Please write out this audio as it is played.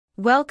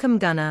Welcome,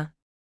 Gunner.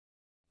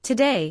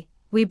 Today,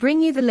 we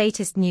bring you the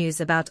latest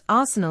news about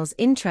Arsenal's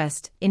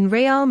interest in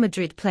Real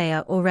Madrid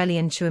player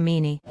Aurelien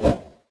Tchouameni.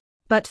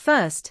 But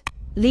first,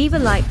 leave a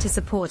like to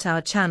support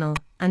our channel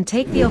and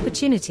take the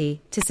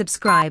opportunity to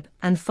subscribe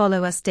and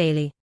follow us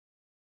daily.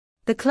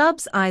 The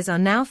club's eyes are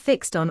now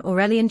fixed on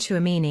Aurelien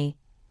Tchouameni,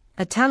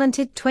 a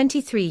talented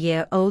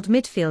 23-year-old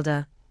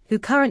midfielder who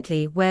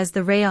currently wears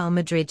the Real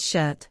Madrid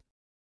shirt.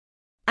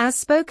 As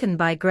spoken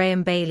by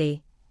Graham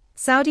Bailey,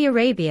 Saudi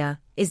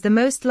Arabia is the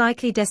most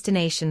likely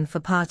destination for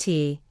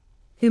Partey,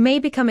 who may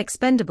become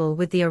expendable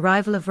with the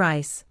arrival of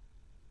Rice.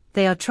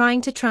 They are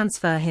trying to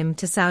transfer him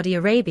to Saudi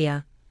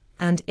Arabia,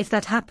 and if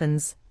that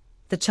happens,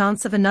 the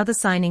chance of another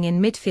signing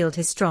in midfield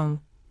is strong,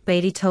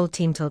 Bailey told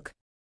Team Talk.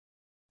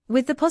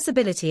 With the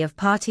possibility of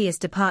Partey's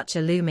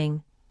departure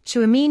looming,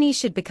 Tchouameni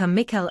should become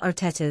Mikel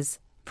Arteta's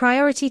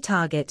priority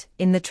target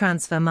in the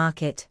transfer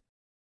market.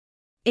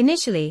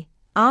 Initially,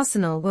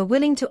 Arsenal were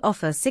willing to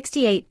offer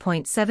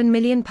 £68.7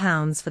 million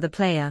for the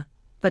player,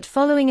 but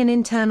following an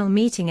internal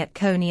meeting at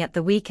Coney at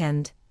the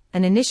weekend,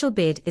 an initial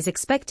bid is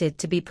expected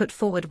to be put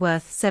forward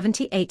worth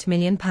 £78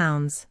 million.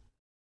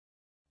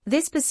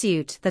 This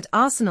pursuit that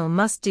Arsenal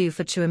must do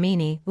for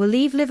Tchouameni will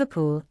leave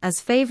Liverpool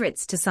as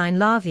favourites to sign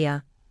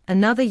Lavia,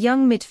 another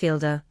young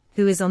midfielder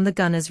who is on the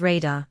Gunners'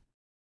 radar.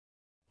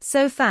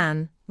 So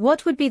fan,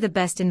 what would be the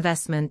best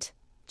investment,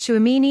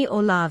 Tchouameni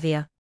or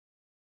Lavia?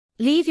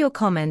 Leave your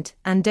comment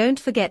and don't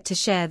forget to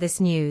share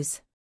this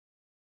news.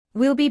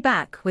 We'll be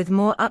back with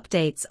more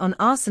updates on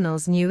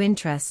Arsenal's new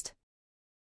interest.